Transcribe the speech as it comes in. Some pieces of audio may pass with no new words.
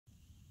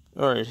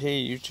Alright,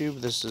 hey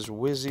YouTube, this is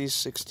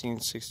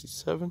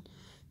Wizzy1667,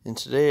 and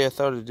today I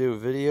thought I'd do a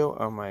video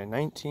on my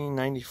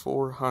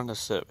 1994 Honda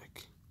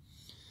Civic.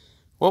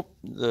 Well,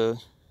 the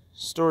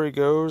story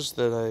goes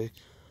that I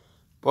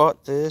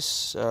bought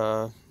this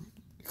a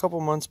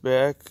couple months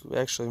back,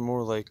 actually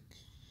more like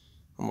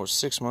almost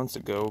 6 months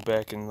ago,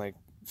 back in like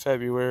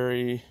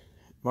February,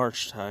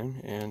 March time,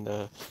 and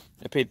I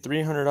paid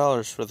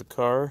 $300 for the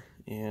car,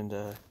 and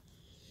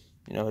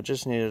it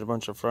just needed a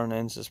bunch of front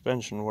end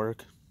suspension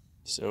work.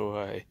 So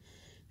I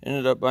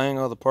ended up buying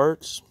all the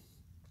parts,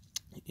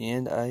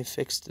 and I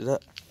fixed it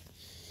up.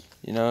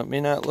 It may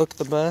not look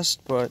the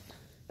best, but,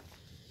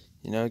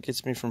 it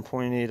gets me from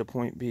point A to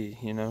point B,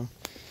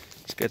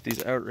 It's got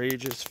these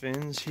outrageous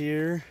fins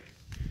here,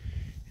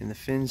 and the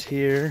fins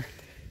here,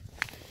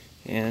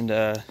 and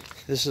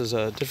this is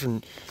a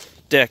different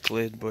deck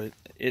lid, but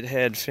it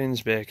had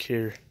fins back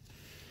here.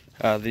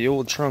 The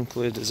old trunk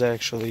lid is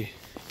actually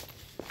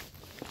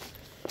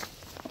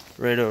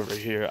right over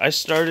here. I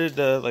started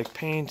to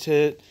paint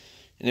it,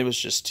 and it was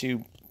just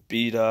too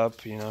beat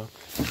up,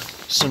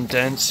 some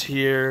dents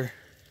here,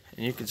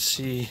 and you can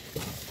see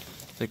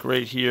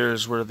right here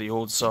is where the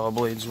old saw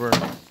blades were.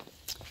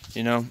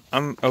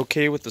 I'm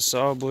okay with the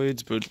saw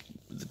blades, but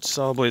the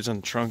saw blades on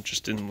the trunk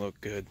just didn't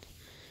look good.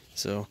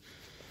 So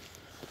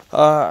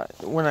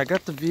when I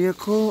got the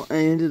vehicle, I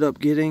ended up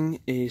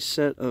getting a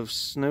set of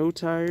snow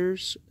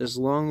tires, as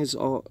long as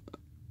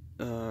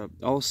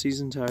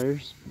all-season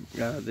tires.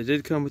 They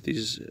did come with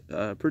these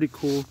pretty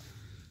cool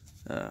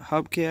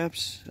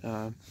hubcaps.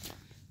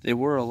 They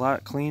were a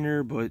lot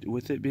cleaner, but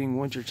with it being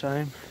winter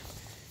time,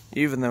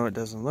 even though it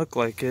doesn't look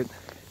like it,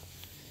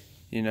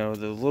 the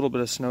little bit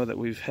of snow that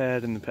we've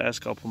had in the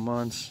past couple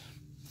months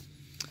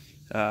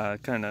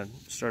kind of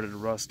started to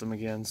rust them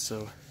again,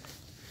 so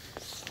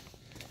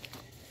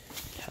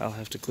I'll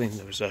have to clean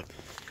those up.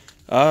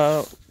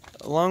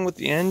 Along with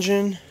the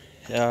engine,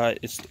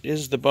 it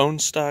is the bone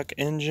stock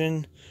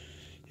engine.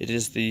 It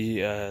is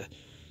the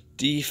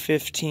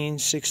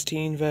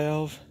D1516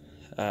 valve.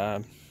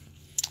 The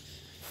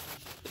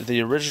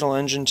original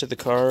engine to the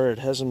car, it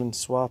hasn't been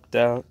swapped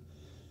out.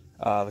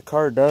 The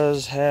car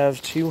does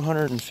have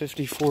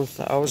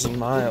 254,000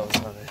 miles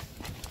on it.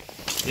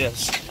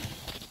 Yes,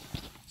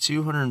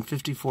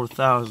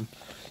 254,000.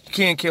 You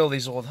can't kill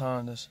these old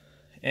Hondas.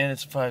 And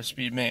it's a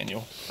 5-speed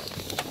manual.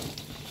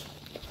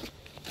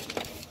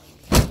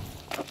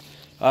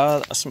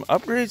 Some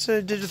upgrades that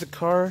I did to the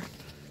car,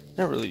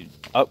 not really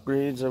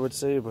upgrades I would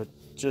say, but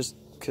just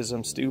because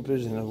I'm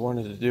stupid and I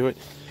wanted to do it.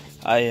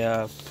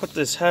 I put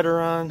this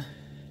header on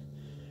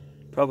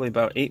probably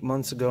about 8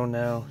 months ago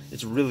now.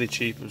 It's really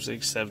cheap, it was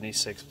like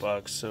 76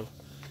 bucks, so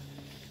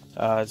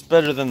it's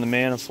better than the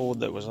manifold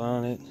that was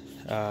on it.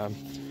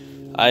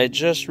 I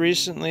just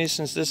recently,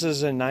 since this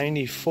is a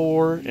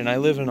 94 and I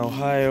live in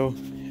Ohio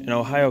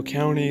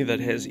County that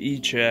has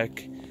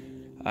e-check,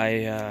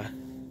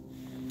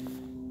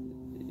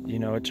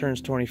 it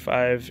turns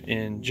 25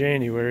 in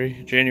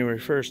January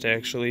 1st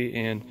actually,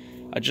 and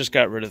I just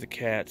got rid of the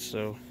cat,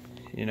 so,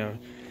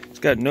 it's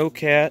got no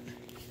cat.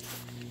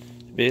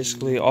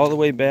 Basically, all the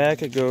way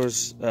back, it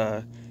goes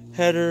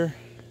header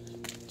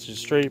to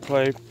straight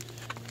pipe.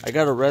 I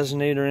got a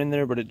resonator in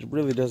there, but it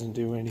really doesn't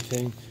do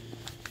anything.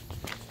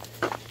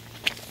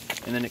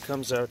 And then it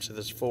comes out to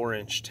this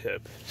 4-inch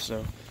tip,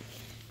 so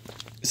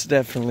it's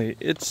definitely,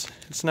 it's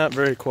not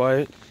very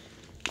quiet.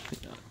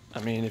 I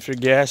mean, if you're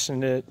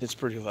gassing it, it's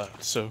pretty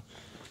loud. So,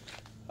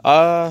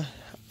 other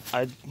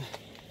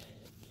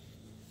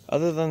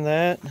than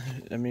that,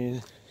 I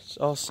mean, it's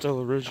all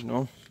still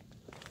original,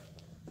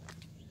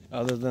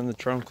 other than the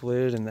trunk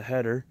lid and the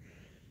header,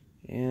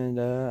 and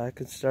I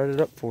could start it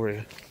up for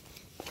you.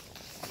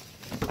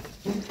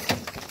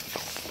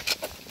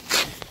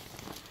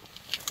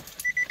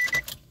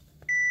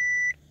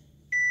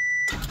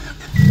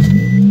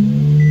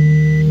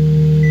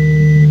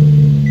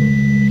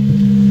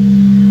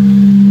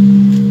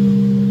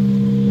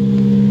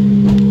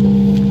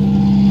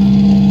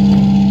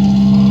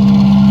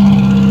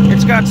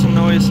 It's got some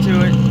noise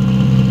to it,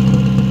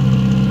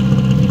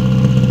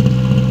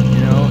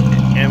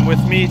 and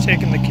with me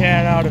taking the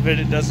cat out of it,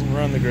 it doesn't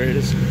run the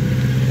greatest.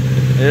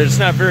 It's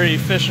not very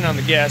efficient on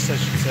the gas, I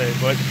should say,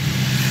 but,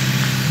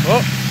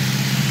 well,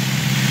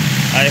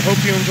 I hope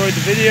you enjoyed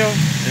the video,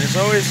 and as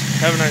always,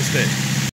 have a nice day.